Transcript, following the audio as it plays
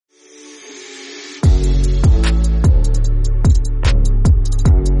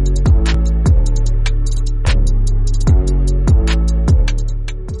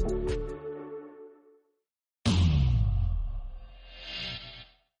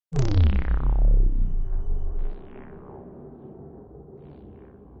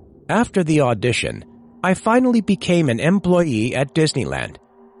After the audition, I finally became an employee at Disneyland.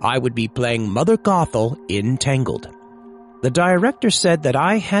 I would be playing Mother Gothel in Tangled. The director said that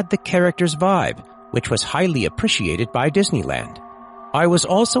I had the character's vibe, which was highly appreciated by Disneyland. I was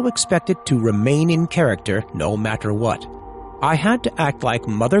also expected to remain in character no matter what. I had to act like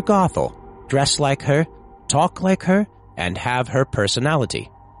Mother Gothel, dress like her, talk like her, and have her personality.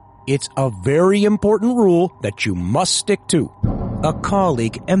 It's a very important rule that you must stick to, a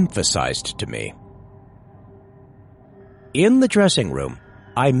colleague emphasized to me. In the dressing room,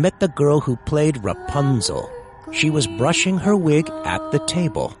 I met the girl who played Rapunzel. She was brushing her wig at the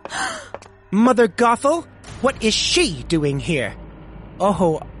table. Mother Gothel, what is she doing here?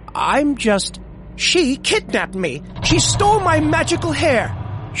 Oh, She kidnapped me. She stole my magical hair.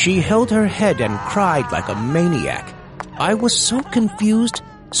 She held her head and cried like a maniac. I was so confused,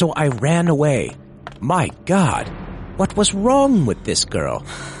 so I ran away. My God, what was wrong with this girl?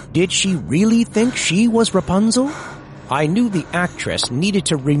 Did she really think she was Rapunzel? I knew the actress needed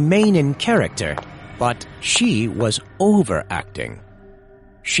to remain in character, but she was overacting.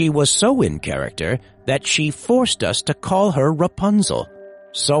 She was so in character that she forced us to call her Rapunzel,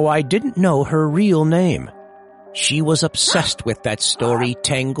 so I didn't know her real name. She was obsessed with that story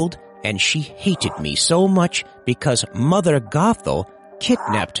Tangled, and she hated me so much because Mother Gothel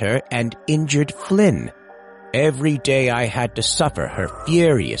kidnapped her and injured Flynn. Every day I had to suffer her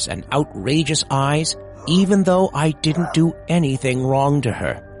furious and outrageous eyes, even though I didn't do anything wrong to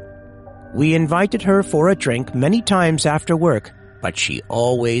her. We invited her for a drink many times after work, but she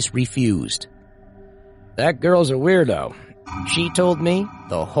always refused. That girl's a weirdo. She told me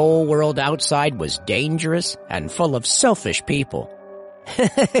the whole world outside was dangerous and full of selfish people.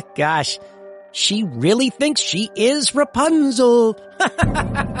 Gosh, she really thinks she is Rapunzel.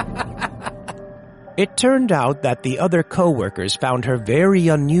 It turned out that the other co-workers found her very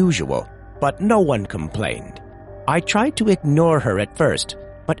unusual, but no one complained. I tried to ignore her at first,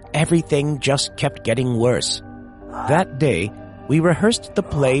 but everything just kept getting worse. That day, we rehearsed the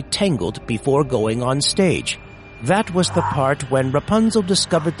play Tangled before going on stage. That was the part when Rapunzel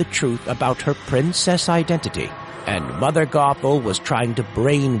discovered the truth about her princess identity, and Mother Gothel was trying to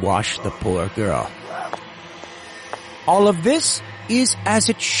brainwash the poor girl. All of this is as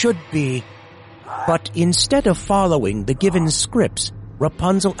it should be. But instead of following the given scripts,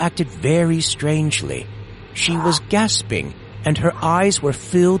 Rapunzel acted very strangely. She was gasping, and her eyes were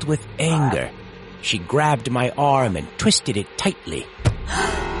filled with anger. She grabbed my arm and twisted it tightly.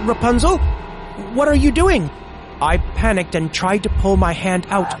 Rapunzel, what are you doing? I panicked and tried to pull my hand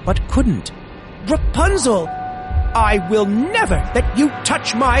out, but couldn't. Rapunzel, I will never let you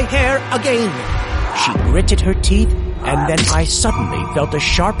touch my hair again. She gritted her teeth, and then I suddenly felt a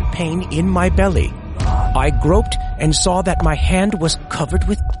sharp pain in my belly. I groped and saw that my hand was covered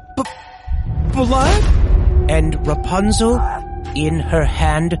with blood, and Rapunzel, in her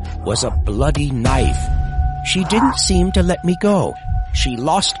hand, was a bloody knife. She didn't seem to let me go. She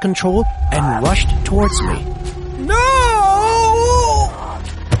lost control and rushed towards me. No!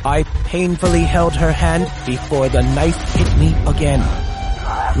 I painfully held her hand before the knife hit me again.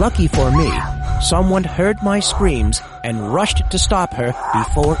 Lucky for me, someone heard my screams and rushed to stop her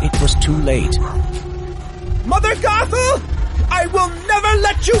before it was too late. Mother Gothel, I will never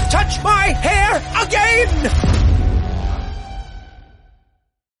let you touch my hair again!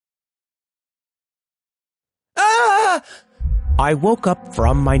 Ah! I woke up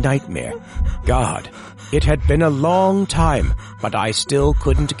from my nightmare. God, it had been a long time, but I still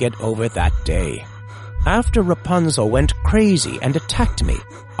couldn't get over that day. After Rapunzel went crazy and attacked me,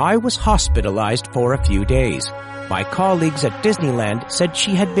 I was hospitalized for a few days. My colleagues at Disneyland said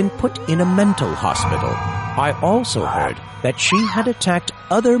she had been put in a mental hospital. I also heard that she had attacked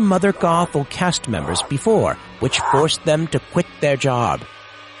other Mother Gothel cast members before, which forced them to quit their job.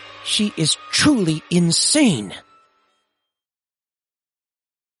 She is truly insane.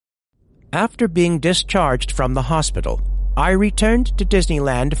 After being discharged from the hospital, I returned to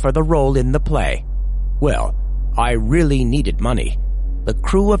Disneyland for the role in the play. Well, I really needed money. The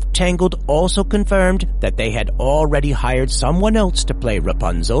crew of Tangled also confirmed that they had already hired someone else to play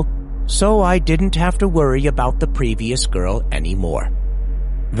Rapunzel, so I didn't have to worry about the previous girl anymore.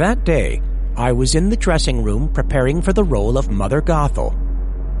 That day, I was in the dressing room preparing for the role of Mother Gothel.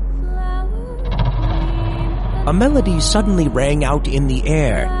 A melody suddenly rang out in the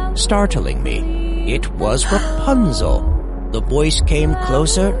air, startling me. It was Rapunzel. The voice came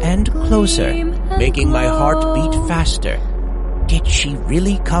closer and closer, making my heart beat faster. Did she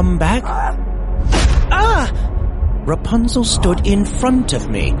really come back? Ah! Rapunzel stood in front of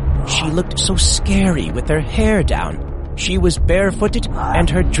me. She looked so scary with her hair down. She was barefooted and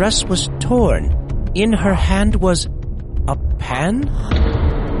her dress was torn. In her hand was a pan?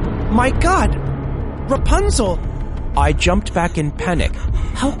 My God! Rapunzel! I jumped back in panic.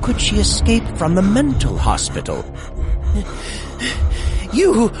 How could she escape from the mental hospital?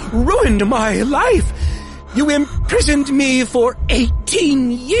 You ruined my life! You imprisoned me for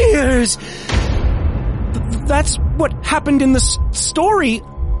 18 years! That's what happened in the story.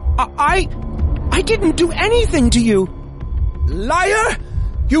 I didn't do anything to you. Liar!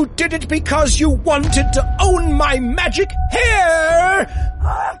 You did it because you wanted to own my magic hair!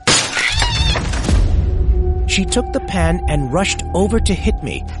 She took the pan and rushed over to hit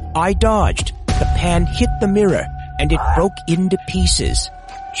me. I dodged. The pan hit the mirror, and it broke into pieces.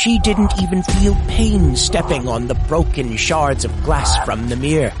 She didn't even feel pain stepping on the broken shards of glass from the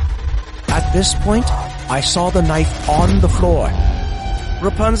mirror. At this point, I saw the knife on the floor.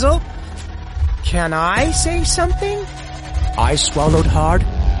 Rapunzel, can I say something? I swallowed hard,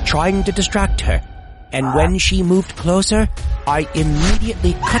 trying to distract her, and when she moved closer, I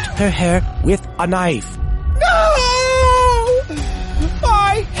immediately cut her hair with a knife. No!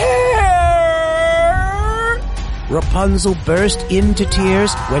 My hair! Rapunzel burst into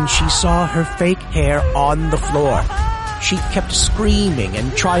tears when she saw her fake hair on the floor. She kept screaming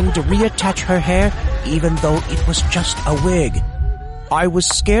and trying to reattach her hair, even though it was just a wig. I was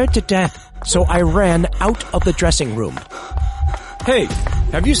scared to death, so I ran out of the dressing room. Hey,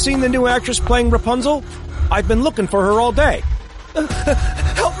 have you seen the new actress playing Rapunzel? I've been looking for her all day.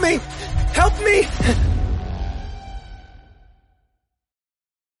 Help me! Help me!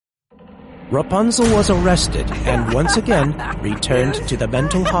 Rapunzel was arrested and once again returned to the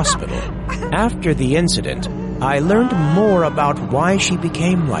mental hospital. After the incident, I learned more about why she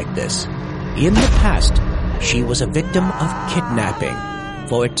became like this. In the past, she was a victim of kidnapping.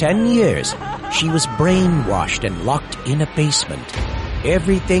 For 10 years, she was brainwashed and locked in a basement.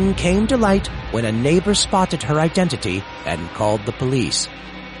 Everything came to light when a neighbor spotted her identity and called the police.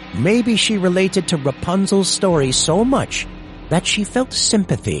 Maybe she related to Rapunzel's story so much that she felt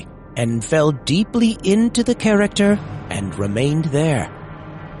sympathy and fell deeply into the character and remained there.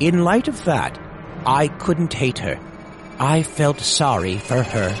 In light of that, I couldn't hate her. I felt sorry for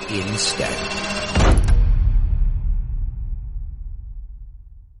her instead.